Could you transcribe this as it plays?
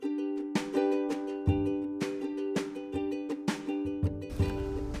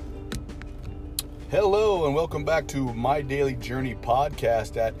Hello and welcome back to My Daily Journey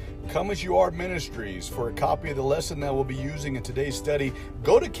podcast at Come As You Are Ministries. For a copy of the lesson that we'll be using in today's study,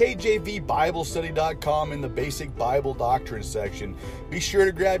 go to kjvbiblestudy.com in the Basic Bible Doctrine section. Be sure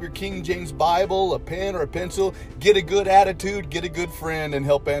to grab your King James Bible, a pen or a pencil, get a good attitude, get a good friend, and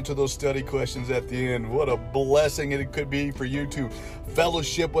help answer those study questions at the end. What a blessing it could be for you to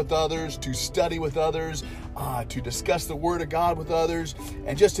fellowship with others, to study with others, to discuss the Word of God with others,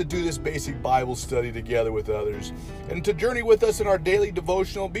 and just to do this basic Bible study together with others. And to journey with us in our daily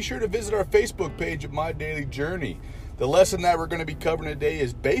devotional, be sure to visit our Facebook page at My Daily Journey. The lesson that we're going to be covering today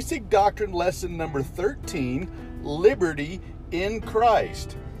is Basic Doctrine Lesson number 13, Liberty in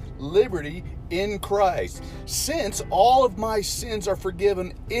Christ. Liberty in Christ. Since all of my sins are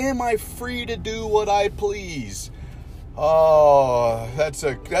forgiven, am I free to do what I please? Oh, that's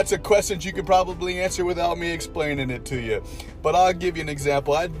a question you could probably answer without me explaining it to you. But I'll give you an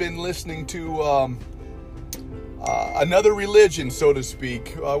example. I'd been listening to another religion, so to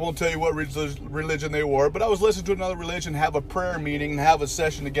speak. I won't tell you what religion they were, but I was listening to another religion have a prayer meeting, have a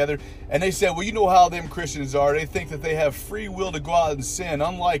session together, and they said, well, you know how them Christians are. They think that they have free will to go out and sin,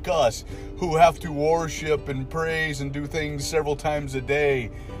 unlike us, who have to worship and praise and do things several times a day.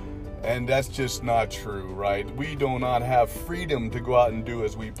 And that's just not true, right? We do not have freedom to go out and do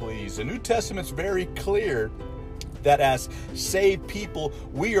as we please. The New Testament's very clear that as saved people,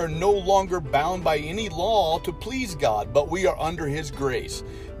 we are no longer bound by any law to please God, but we are under His grace.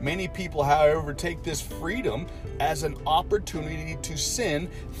 Many people, however, take this freedom as an opportunity to sin,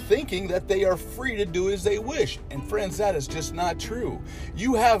 thinking that they are free to do as they wish. And friends, that is just not true.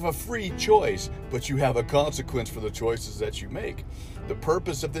 You have a free choice, but you have a consequence for the choices that you make. The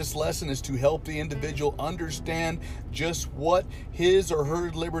purpose of this lesson is to help the individual understand just what his or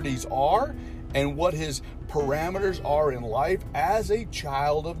her liberties are and what his parameters are in life as a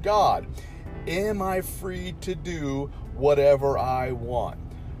child of God. Am I free to do whatever I want?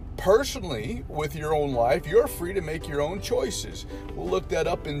 Personally, with your own life, you're free to make your own choices. We'll look that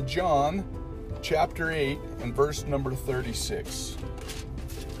up in John chapter 8 and verse number 36.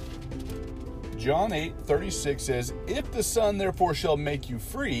 John 8:36 says, if the Son therefore shall make you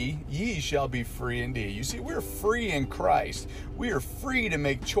free, ye shall be free indeed. You see, we're free in Christ. We are free to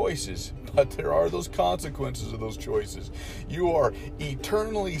make choices, but there are those consequences of those choices. You are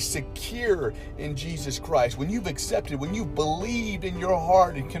eternally secure in Jesus Christ. When you've accepted, when you've believed in your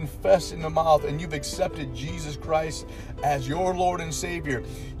heart and confessed in the mouth, and you've accepted Jesus Christ as your Lord and Savior,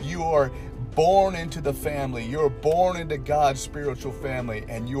 you are born into the family. You're born into God's spiritual family,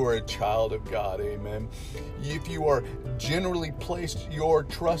 and you are a child of God. Amen. If you are generally placed your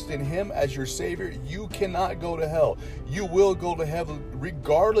trust in Him as your Savior, you cannot go to hell. You will go to heaven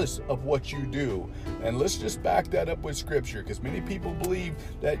regardless of what you do. And let's just back that up with Scripture, because many people believe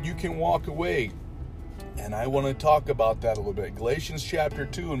that you can walk away. And I want to talk about that a little bit. Galatians chapter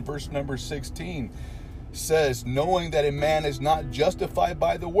 2 and verse number 16 says, knowing that a man is not justified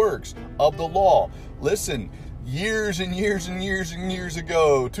by the works of the law. Listen, years and years and years and years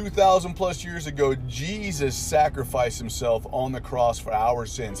ago, 2,000 plus years ago, Jesus sacrificed Himself on the cross for our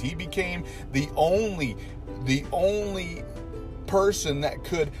sins. He became the only person that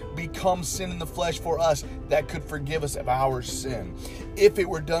could become sin in the flesh for us, that could forgive us of our sin. If it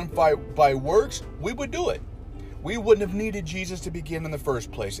were done by works, we would do it. We wouldn't have needed Jesus to begin in the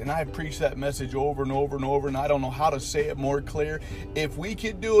first place. And I've preached that message over and over and over, and I don't know how to say it more clear. If we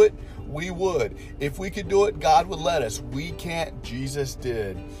could do it, we would. If we could do it, God would let us. We can't. Jesus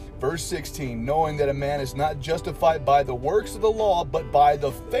did. Verse 16, knowing that a man is not justified by the works of the law, but by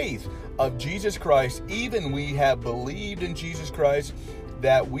the faith of Jesus Christ. Even we have believed in Jesus Christ,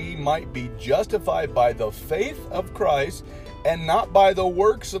 that we might be justified by the faith of Christ, and not by the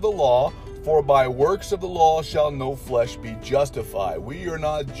works of the law. For by works of the law shall no flesh be justified. We are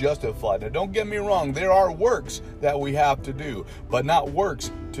not justified. Now don't get me wrong, there are works that we have to do, but not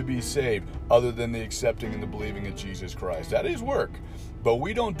works to be saved, other than the accepting and the believing in Jesus Christ. That is work. But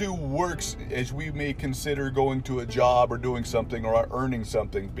we don't do works as we may consider going to a job or doing something or earning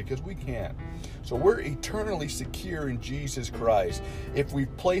something, because we can't. So we're eternally secure in Jesus Christ if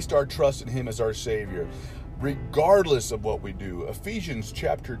we've placed our trust in Him as our Savior, regardless of what we do. Ephesians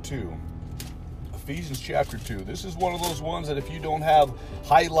chapter 2. Ephesians chapter 2. This is one of those ones that if you don't have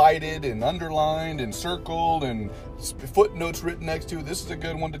highlighted and underlined and circled and footnotes written next to, this is a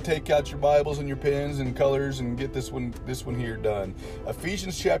good one to take out your Bibles and your pens and colors and get this one here done.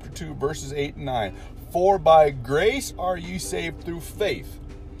 Ephesians chapter 2 verses 8 and 9. For by grace are ye saved through faith,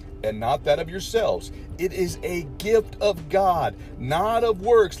 and not that of yourselves. It is a gift of God, not of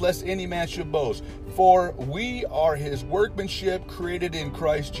works, lest any man should boast. For we are his workmanship, created in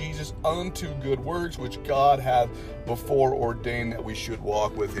Christ Jesus unto good works, which God hath before ordained that we should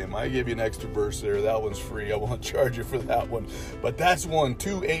walk with him. I give you an extra verse there. That one's free. I won't charge you for that one. But that's one.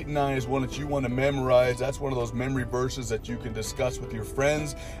 2, 8, and 9 is one that you want to memorize. That's one of those memory verses that you can discuss with your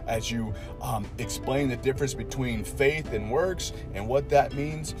friends as you explain the difference between faith and works and what that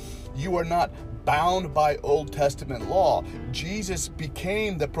means. You are not bound by Old Testament law. Jesus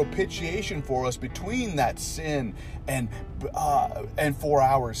became the propitiation for us between that sin and for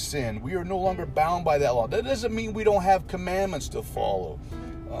our sin. We are no longer bound by that law. That doesn't mean we don't have commandments to follow.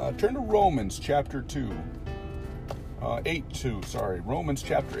 Turn to Romans chapter 2. Romans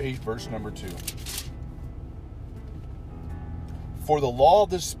chapter 8, verse number 2. For the law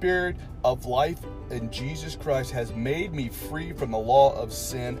of the Spirit of life in Jesus Christ has made me free from the law of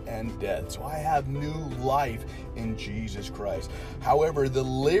sin and death. So I have new life in Jesus Christ. However, the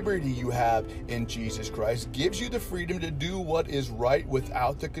liberty you have in Jesus Christ gives you the freedom to do what is right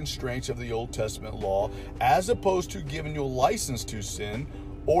without the constraints of the Old Testament law, as opposed to giving you a license to sin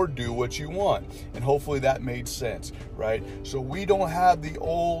or do what you want. And hopefully that made sense, right? So we don't have the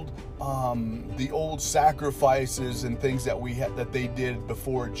old sacrifices and things that that they did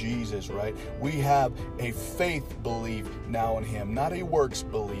before Jesus, right? We have a faith belief now in him, not a works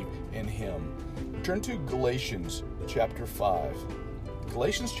belief in him. Turn to Galatians chapter 5.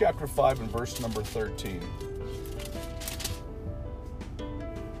 Galatians chapter 5 and verse number 13.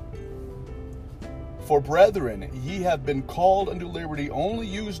 For brethren, ye have been called unto liberty, only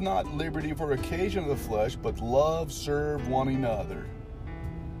use not liberty for occasion of the flesh, but love serve one another.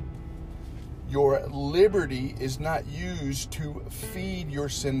 Your liberty is not used to feed your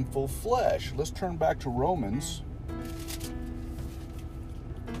sinful flesh. Let's turn back to Romans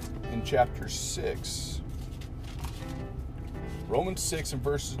in chapter 6. Romans 6 and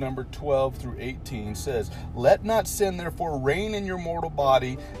verses number 12 through 18 says, Let not sin therefore reign in your mortal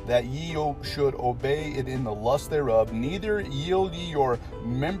body, that ye should obey it in the lust thereof. Neither yield ye your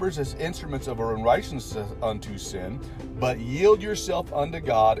members as instruments of unrighteousness unto sin, but yield yourself unto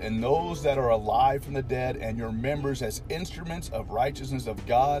God, and those that are alive from the dead, and your members as instruments of righteousness of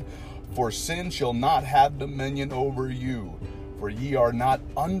God. For sin shall not have dominion over you. For ye are not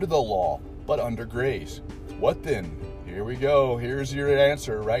under the law, but under grace. What then? Here we go. Here's your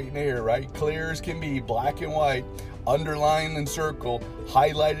answer right in here, right? Clear as can be, black and white, underlined and circled,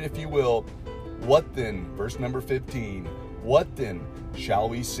 highlighted if you will. What then? Verse number 15. What then? Shall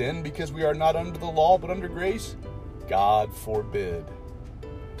we sin because we are not under the law but under grace? God forbid.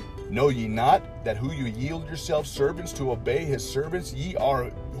 Know ye not that who you yield yourselves servants to obey his servants, ye are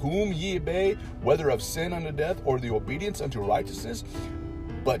whom ye obey, whether of sin unto death or the obedience unto righteousness?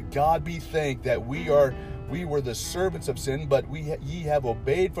 But God be thanked that we were the servants of sin, but ye have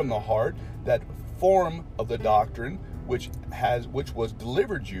obeyed from the heart that form of the doctrine which was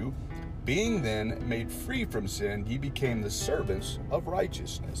delivered you. Being then made free from sin, ye became the servants of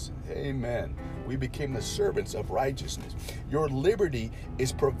righteousness. Amen. We became the servants of righteousness. Your liberty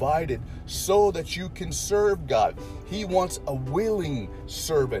is provided so that you can serve God. He wants a willing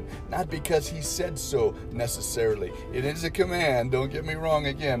servant, not because he said so necessarily. It is a command, don't get me wrong.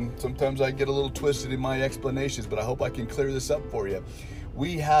 Again, sometimes I get a little twisted in my explanations, but I hope I can clear this up for you.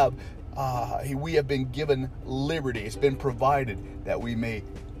 We have been given liberty. It's been provided that we may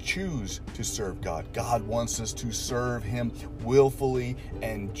choose to serve God. God wants us to serve him willfully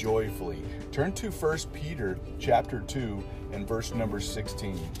and joyfully. Turn to 1 Peter chapter 2 and verse number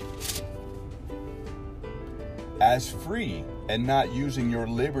 16. As free, and not using your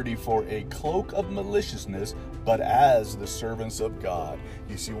liberty for a cloak of maliciousness, but as the servants of God.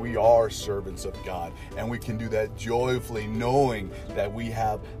 You see, we are servants of God, and we can do that joyfully, knowing that we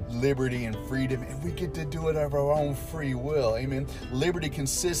have liberty and freedom, and we get to do it of our own free will. Amen. Liberty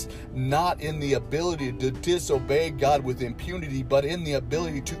consists not in the ability to disobey God with impunity, but in the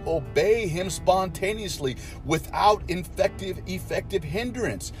ability to obey him spontaneously without effective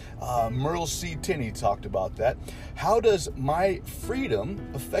hindrance. Merle C. Tenney talked about that. How does my freedom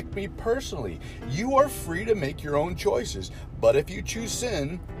affect me personally? You are free to make your own choices, but if you choose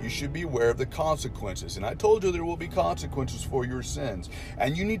sin, you should be aware of the consequences. And I told you there will be consequences for your sins.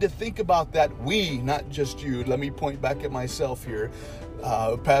 And you need to think about that. We, not just you. Let me point back at myself here.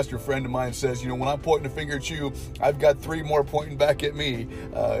 A pastor friend of mine says, when I'm pointing a finger at you, I've got 3 more pointing back at me.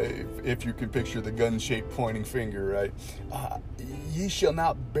 If you can picture the gun-shaped pointing finger, right? Ye shall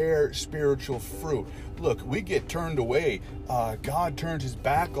not bear spiritual fruit. Look, we get turned away. God turns his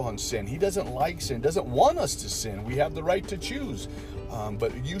back on sin. He doesn't like sin, doesn't want us to sin. We have the right to choose.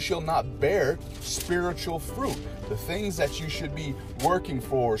 but you shall not bear spiritual fruit. The things that you should be working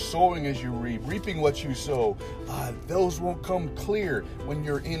for, sowing as you reap, reaping what you sow, those won't come clear when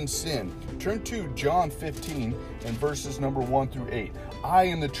you're in sin. Turn to John 15 and verses number 1 through 8. I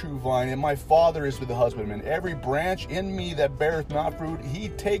am the true vine, and my Father is the husbandman. Every branch in me that beareth not fruit, he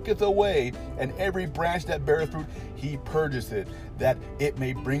taketh away, and every branch that beareth fruit, he purgeth it, that it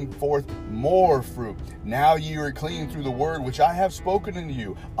may bring forth more fruit. Now ye are clean through the word which I have spoken unto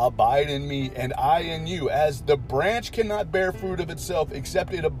you. Abide in me, and I in you. As the branch cannot bear fruit of itself,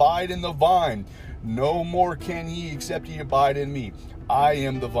 except it abide in the vine, no more can ye, except ye abide in me. I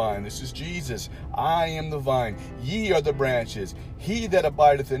am the vine. This is Jesus. I am the vine. Ye are the branches. He that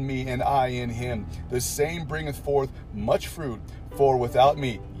abideth in me, and I in him, the same bringeth forth much fruit. For without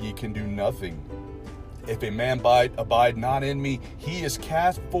me ye can do nothing. If a man abide not in me, he is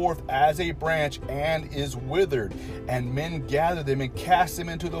cast forth as a branch and is withered. And men gather them and cast them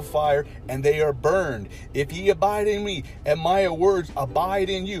into the fire, and they are burned. If ye abide in me, and my words abide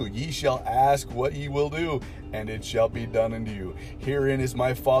in you, ye shall ask what ye will do, and it shall be done unto you. Herein is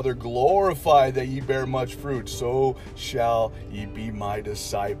my Father glorified, that ye bear much fruit, so shall ye be my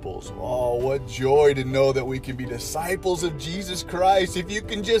disciples. Oh, what joy to know that we can be disciples of Jesus Christ. If you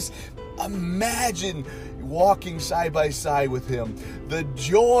can just imagine walking side by side with him, the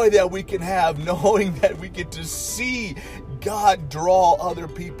joy that we can have knowing that we get to see God draw other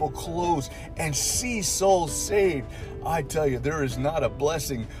people close and see souls saved. I tell you, there is not a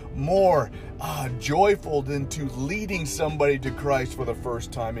blessing more joyful than to leading somebody to Christ for the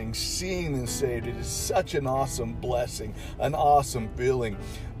first time and seeing them saved. It is such an awesome blessing, an awesome feeling.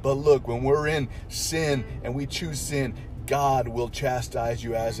 But look, when we're in sin and we choose sin, God will chastise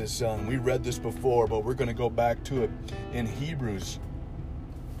you as his son. We read this before, but we're going to go back to it in Hebrews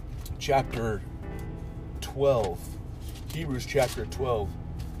chapter 12. Hebrews chapter 12,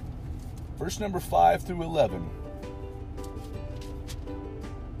 verse number 5 through 11.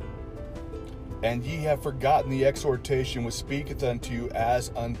 And ye have forgotten the exhortation which speaketh unto you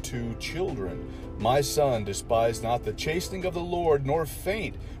as unto children. My son, despise not the chastening of the Lord, nor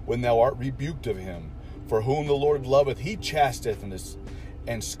faint when thou art rebuked of him. For whom the Lord loveth, he chasteneth,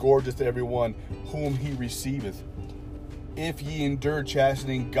 and scourgeth every one whom he receiveth. If ye endure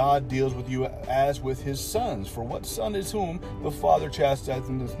chastening, God deals with you as with his sons. For what son is whom the Father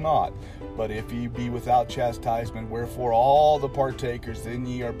chastiseth not? But if ye be without chastisement, wherefore all the partakers, then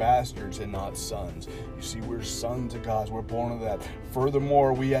ye are bastards and not sons. You see, we're sons of God. We're born of that.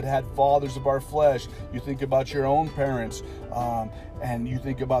 Furthermore, we had fathers of our flesh. You think about your own parents, and you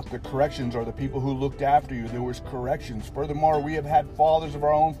think about the corrections or the people who looked after you. There was corrections. Furthermore, we have had fathers of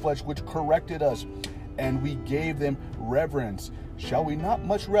our own flesh which corrected us, and we gave them reverence. Shall we not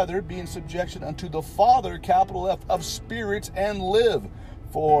much rather be in subjection unto the Father, capital F, of spirits, and live?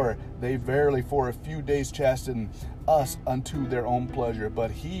 For they verily for a few days chasten us unto their own pleasure, but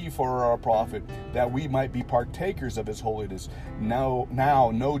he for our profit, that we might be partakers of his holiness.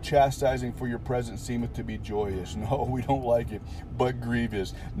 Now no chastising for your present seemeth to be joyous. No, we don't like it, but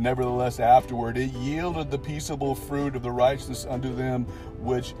grievous. Nevertheless, afterward it yielded the peaceable fruit of the righteousness unto them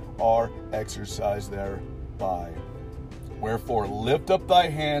which are exercised thereby. Wherefore lift up thy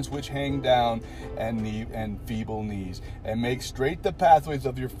hands which hang down, and feeble knees, and make straight the pathways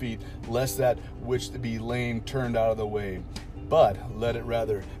of your feet, lest that which be lame turned out of the way, but let it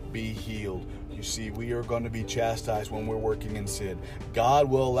rather be healed. You see, we are going to be chastised when we're working in sin. God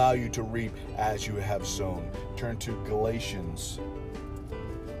will allow you to reap as you have sown. Turn to Galatians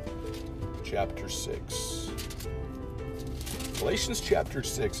chapter 6. Galatians chapter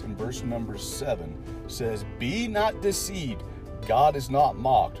 6 and verse number 7 says, Be not deceived, God is not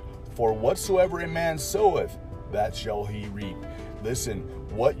mocked. For whatsoever a man soweth, that shall he reap. Listen,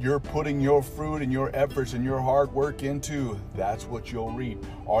 what you're putting your fruit and your efforts and your hard work into, that's what you'll reap.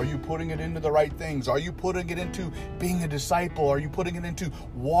 Are you putting it into the right things? Are you putting it into being a disciple? Are you putting it into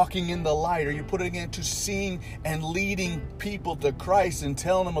walking in the light? Are you putting it into seeing and leading people to Christ and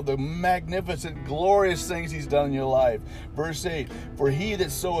telling them of the magnificent, glorious things he's done in your life? Verse 8, For he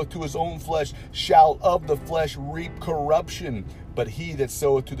that soweth to his own flesh shall of the flesh reap corruption, but he that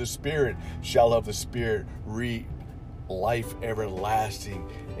soweth to the Spirit shall of the Spirit reap life everlasting.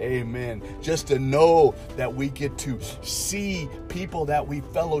 Amen. Just to know that we get to see people that we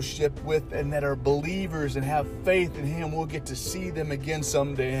fellowship with and that are believers and have faith in him, we'll get to see them again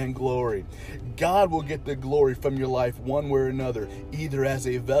someday in glory. God will get the glory from your life one way or another, either as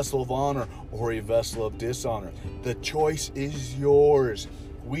a vessel of honor or a vessel of dishonor. The choice is yours.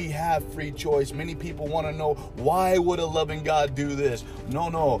 We have free choice. Many people want to know, why would a loving God do this?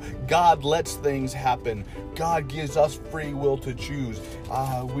 No. God lets things happen. God gives us free will to choose.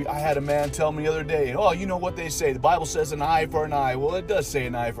 I had a man tell me the other day, oh, you know what they say? The Bible says an eye for an eye. Well, it does say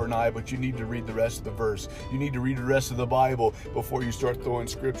an eye for an eye, but you need to read the rest of the verse. You need to read the rest of the Bible before you start throwing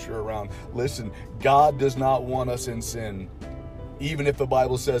scripture around. Listen, God does not want us in sin. Even if the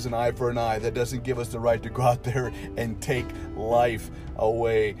Bible says an eye for an eye, that doesn't give us the right to go out there and take life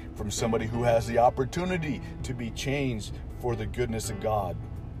away from somebody who has the opportunity to be changed for the goodness of God.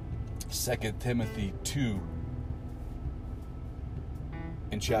 2 Timothy 2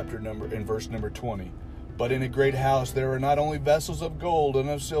 in verse number 20. But in a great house there are not only vessels of gold and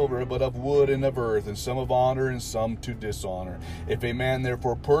of silver, but of wood and of earth, and some of honor and some to dishonor. If a man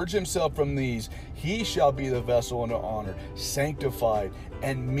therefore purge himself from these, he shall be the vessel unto honor, sanctified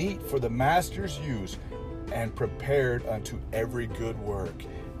and meet for the master's use, and prepared unto every good work.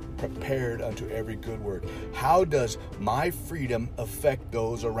 Prepared unto every good work. How does my freedom affect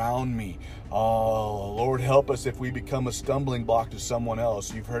those around me? Oh, Lord, help us if we become a stumbling block to someone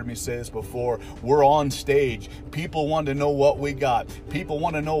else. You've heard me say this before. We're on stage. People want to know what we got. People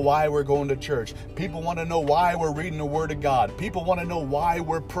want to know why we're going to church. People want to know why we're reading the Word of God. People want to know why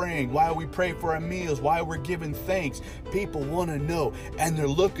we're praying, why we pray for our meals, why we're giving thanks. People want to know, and they're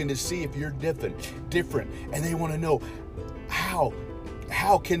looking to see if you're different, and they want to know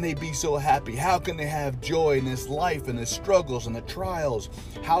how can they be so happy? How can they have joy in this life and the struggles and the trials?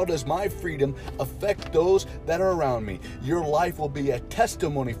 How does my freedom affect those that are around me? Your life will be a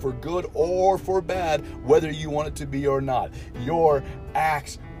testimony for good or for bad, whether you want it to be or not. Your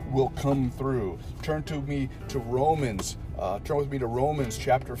acts will come through. Turn with me to Romans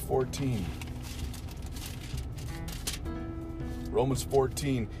chapter 14. Romans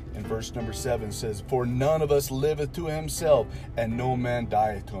 14 and verse number 7 says, for none of us liveth to himself, and no man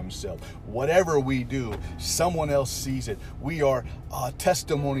dieth to himself. Whatever we do, someone else sees it. We are a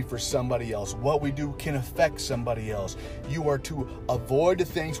testimony for somebody else. What we do can affect somebody else. You are to avoid the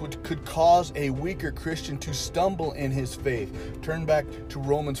things which could cause a weaker Christian to stumble in his faith. Turn back to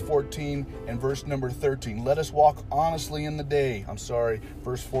Romans 14 and verse number 13. Let us walk honestly in the day.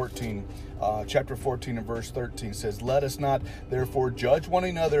 Verse 14. Chapter 14 and verse 13 says, let us not therefore judge one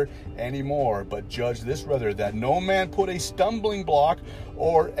another anymore, but judge this rather, that no man put a stumbling block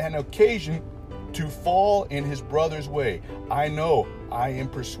or an occasion to fall in his brother's way. I am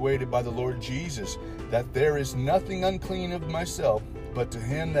persuaded by the Lord Jesus that there is nothing unclean of myself, but to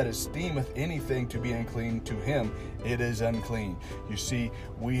him that esteemeth anything to be unclean, to him it is unclean. You see,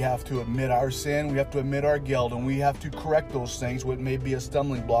 we have to admit our sin, we have to admit our guilt, and we have to correct those things what may be a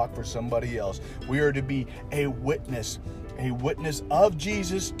stumbling block for somebody else. We are to be a witness of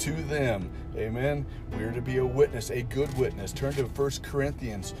Jesus to them. Amen. We are to be a witness, a good witness. Turn to 1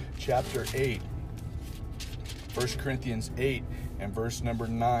 Corinthians chapter 8. 1 Corinthians 8 and verse number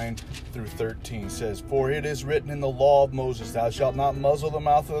 9 through 13 says, for it is written in the law of Moses, thou shalt not muzzle the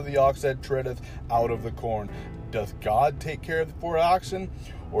mouth of the ox that treadeth out of the corn. Doth God take care of the poor oxen?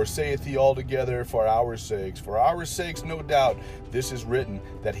 Or saith he altogether for our sakes? For our sakes, no doubt, this is written,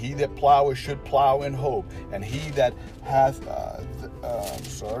 that he that ploweth should plow in hope, and he that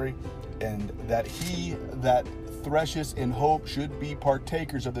and that he that thresheth in hope should be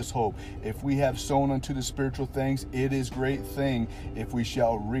partakers of this hope. If we have sown unto the spiritual things, it is great thing if we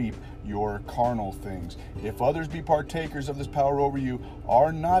shall reap your carnal things. If others be partakers of this power over you,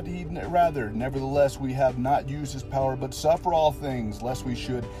 are not even rather, nevertheless we have not used this power, but suffer all things, lest we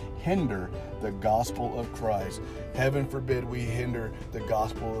should hinder the gospel of Christ. Heaven forbid we hinder the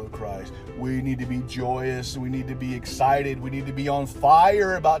gospel of Christ. We need to be joyous. We need to be excited. We need to be on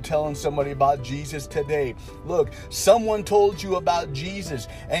fire about telling somebody about Jesus today. Look, someone told you about Jesus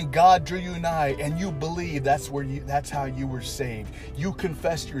and God drew you nigh, and you believe that's how you were saved. You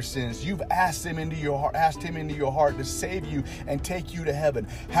confessed your sins. You've asked him into your heart to save you and take you to heaven.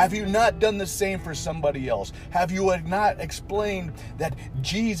 Have you not done the same for somebody else? Have you not explained that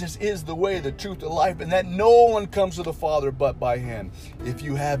Jesus is the way, the truth, the life, and that no one comes to the Father but by him? If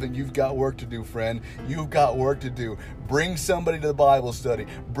you haven't, you've got work to do, friend. You've got work to do. Bring somebody to the Bible study.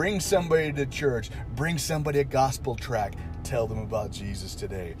 Bring somebody to church. Bring somebody a gospel tract. Tell them about Jesus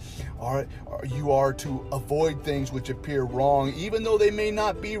today. All right, you are to avoid things which appear wrong, even though they may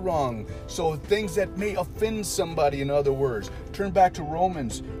not be wrong. So things that may offend somebody, in other words. Turn back to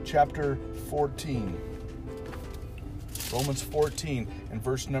Romans chapter 14. Romans 14 and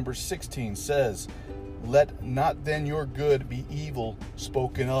verse number 16 says, let not then your good be evil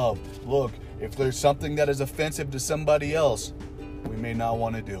spoken of. Look, if there's something that is offensive to somebody else, we may not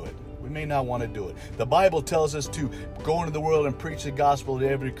want to do it. We may not want to do it. The Bible tells us to go into the world and preach the gospel to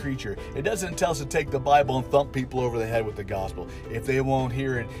every creature. It doesn't tell us to take the Bible and thump people over the head with the gospel. If they won't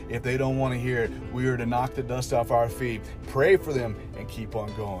hear it, if they don't want to hear it, we are to knock the dust off our feet, pray for them, and keep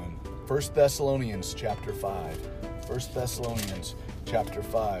on going. 1 Thessalonians chapter 5. 1 Thessalonians chapter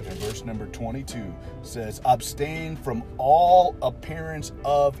 5 and verse number 22 says, abstain from all appearance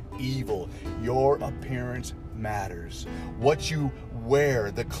of evil. Your appearance matters. What you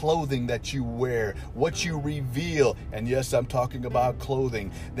wear, the clothing that you wear, what you reveal, and yes, I'm talking about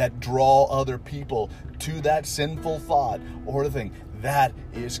clothing that draw other people to that sinful thought or thing. That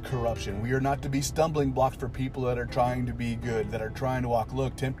is corruption. We are not to be stumbling blocks for people that are trying to be good, that are trying to walk.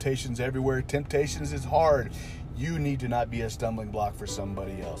 Look, temptation's everywhere. Temptations is hard. You need to not be a stumbling block for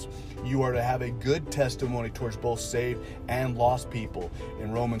somebody else. You are to have a good testimony towards both saved and lost people.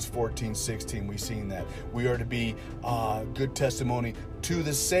 In Romans 14:16, we've seen that. We are to be good testimony to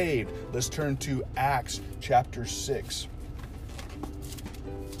the saved. Let's turn to Acts chapter 6.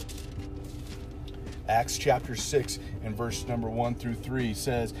 Acts chapter 6 and verse number 1 through 3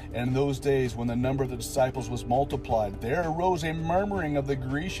 says, and in those days when the number of the disciples was multiplied, there arose a murmuring of the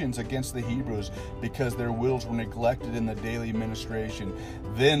Grecians against the Hebrews, because their wills were neglected in the daily ministration.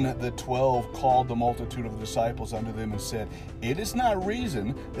 Then the 12 called the multitude of the disciples unto them and said, it is not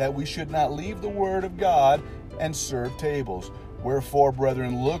reason that we should not leave the word of God and serve tables. Wherefore,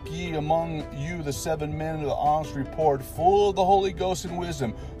 brethren, look ye among you the 7 men of the honest report, full of the Holy Ghost and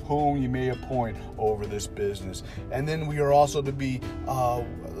wisdom, whom ye may appoint over this business. And then we are also to be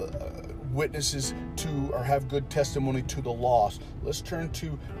witnesses to, or have good testimony to the lost. Let's turn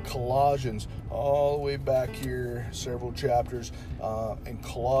to Colossians, all the way back here, several chapters. In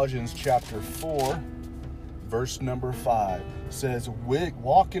Colossians chapter 4, verse number 5 says,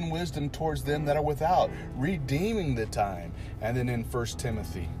 walk in wisdom towards them that are without, redeeming the time. And then in 1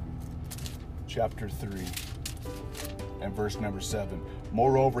 Timothy chapter 3 and verse number 7,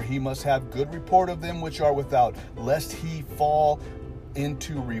 moreover, he must have good report of them which are without, lest he fall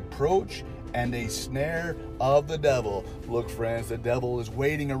into reproach and a snare of the devil. Look, friends, the devil is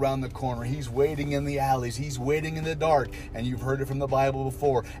waiting around the corner. He's waiting in the alleys. He's waiting in the dark. And you've heard it from the Bible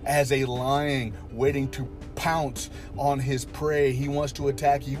before, as a lion waiting to pounce on his prey. He wants to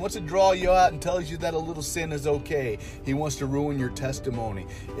attack you. He wants to draw you out and tells you that a little sin is okay. He wants to ruin your testimony.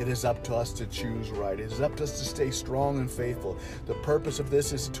 It is up to us to choose right. It is up to us to stay strong and faithful. The purpose of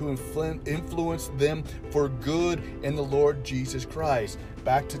this is to influence them for good in the Lord Jesus Christ.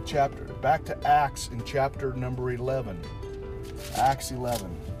 Back to Acts in chapter number 11. Acts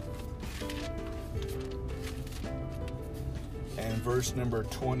 11. And verse number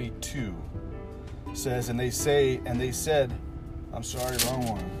 22 says, and they said, I'm sorry, wrong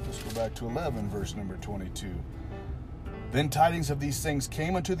one. Let's go back to 11, verse number 22. Then tidings of these things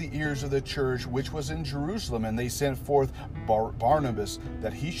came unto the ears of the church which was in Jerusalem, and they sent forth Barnabas,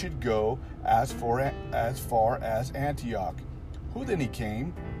 that he should go as far as Antioch. Who then he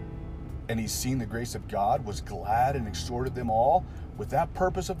came, and he seen the grace of God, was glad, and exhorted them all, with that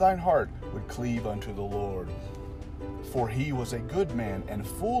purpose of thine heart would cleave unto the Lord. For he was a good man, and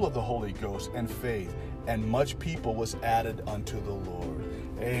full of the Holy Ghost and faith, and much people was added unto the Lord.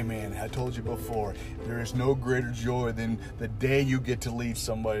 Amen. I told you before, there is no greater joy than the day you get to lead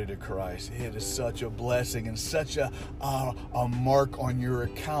somebody to Christ. It is such a blessing and such a mark on your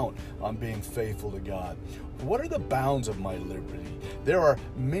account on being faithful to God. What are the bounds of my liberty? There are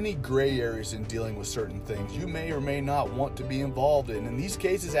many gray areas in dealing with certain things you may or may not want to be involved in. In these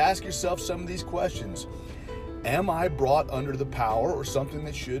cases, ask yourself some of these questions. Am I brought under the power or something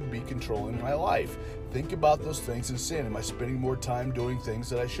that should be controlling my life? Think about those things and sin. Am I spending more time doing things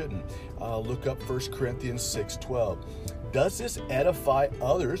that I shouldn't? Look up 1 Corinthians 6:12. Does this edify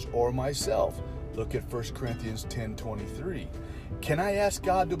others or myself? Look at 1 Corinthians 10:23. Can I ask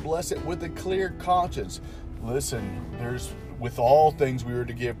God to bless it with a clear conscience? Listen, with all things we are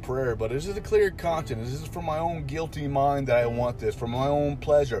to give prayer, but is it a clear conscience? Is this from my own guilty mind that I want this, from my own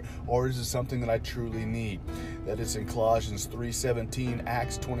pleasure, or is it something that I truly need? That is in Colossians 3:17,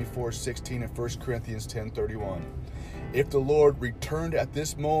 Acts 24:16, and 1 Corinthians 10:31. If the Lord returned at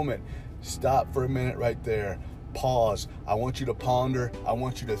this moment, stop for a minute right there. Pause. I want you to ponder. I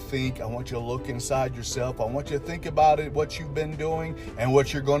want you to think. I want you to look inside yourself. I want you to think about it, what you've been doing and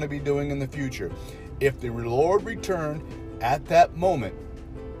what you're going to be doing in the future. If the Lord returned at that moment,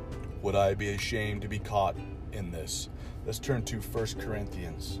 would I be ashamed to be caught in this? Let's turn to 1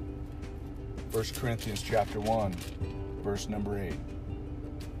 Corinthians. 1 Corinthians chapter 1, verse number 8.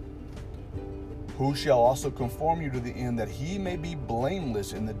 Who shall also conform you to the end, that he may be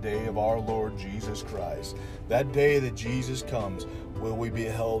blameless in the day of our Lord Jesus Christ. That day that Jesus comes, will we be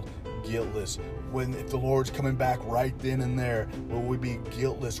held guiltless? If the Lord's coming back right then and there, will we be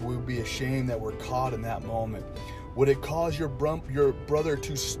guiltless? Will we be ashamed that we're caught in that moment? Would it cause your brother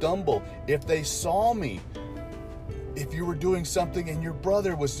to stumble if they saw me? If you were doing something and your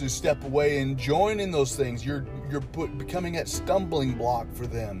brother was to step away and join in those things, you're becoming a stumbling block for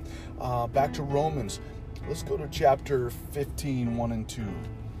them. Back to Romans. Let's go to chapter 15, 1 and 2.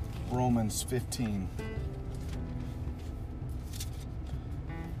 Romans 15.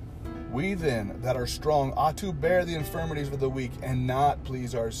 We then that are strong ought to bear the infirmities of the weak and not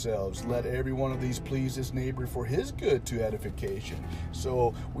please ourselves. Let every one of these please his neighbor for his good to edification.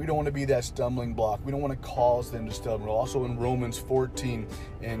 So we don't want to be that stumbling block. We don't want to cause them to stumble. Also in Romans 14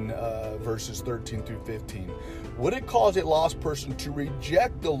 in verses 13 through 15. Would it cause a lost person to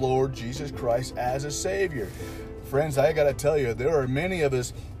reject the Lord Jesus Christ as a Savior? Friends, I got to tell you, there are many of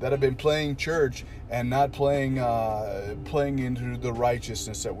us that have been playing church and not playing into the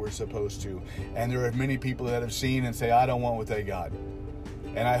righteousness that we're supposed to. And there are many people that have seen and say, I don't want what they got.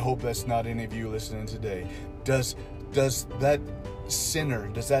 And I hope that's not any of you listening today. Does that sinner,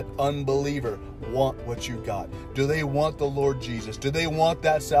 does that unbeliever want what you got? Do they want the Lord Jesus? Do they want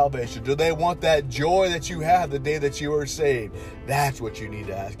that salvation? Do they want that joy that you have the day that you are saved? That's what you need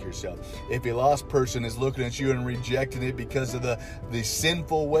to ask yourself. If a lost person is looking at you and rejecting it because of the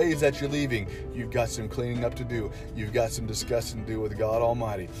sinful ways that you're leaving, you've got some cleaning up to do. You've got some discussing to do with God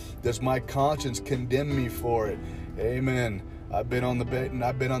Almighty. Does my conscience condemn me for it? Amen. I've been on the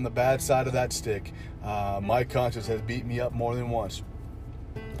bad side of that stick. My conscience has beat me up more than once.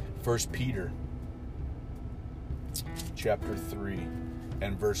 1 Peter chapter 3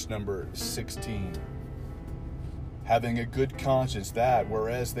 and verse number 16. Having a good conscience, that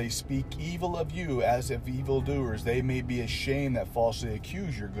whereas they speak evil of you as of evildoers, they may be ashamed that falsely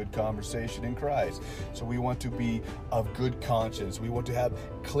accuse your good conversation in Christ. So we want to be of good conscience. We want to have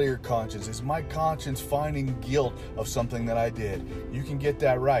clear conscience. Is my conscience finding guilt of something that I did? You can get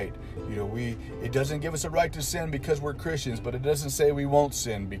that right. It doesn't give us a right to sin because we're Christians, but it doesn't say we won't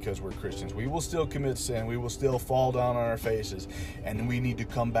sin because we're Christians. We will still commit sin. We will still fall down on our faces. And we need to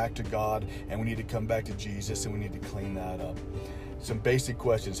come back to God, and we need to come back to Jesus, and we need to clean that up. Some basic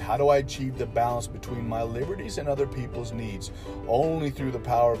questions. How do I achieve the balance between my liberties and other people's needs? Only through the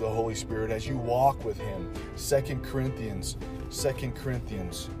power of the Holy Spirit as you walk with Him. 2 Corinthians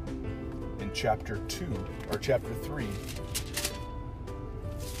in chapter 2 or chapter 3.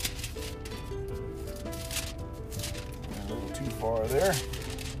 A little too far there.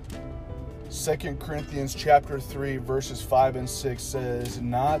 2 Corinthians chapter 3 verses 5 and 6 says,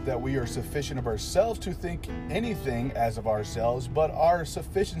 not that we are sufficient of ourselves to think anything as of ourselves, but our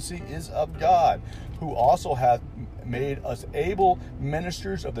sufficiency is of God, who also hath made us able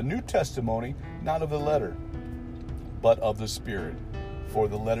ministers of the new testimony, not of the letter, but of the Spirit. For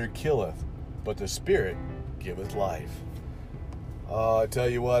the letter killeth, but the Spirit giveth life. I tell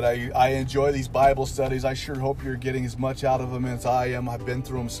you what, I enjoy these Bible studies. I sure hope you're getting as much out of them as I am. I've been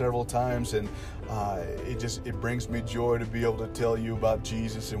through them several times, and it brings me joy to be able to tell you about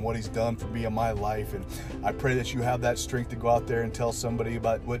Jesus and what He's done for me in my life. And I pray that you have that strength to go out there and tell somebody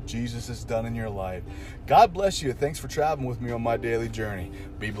about what Jesus has done in your life. God bless you. Thanks for traveling with me on my daily journey.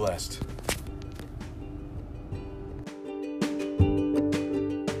 Be blessed.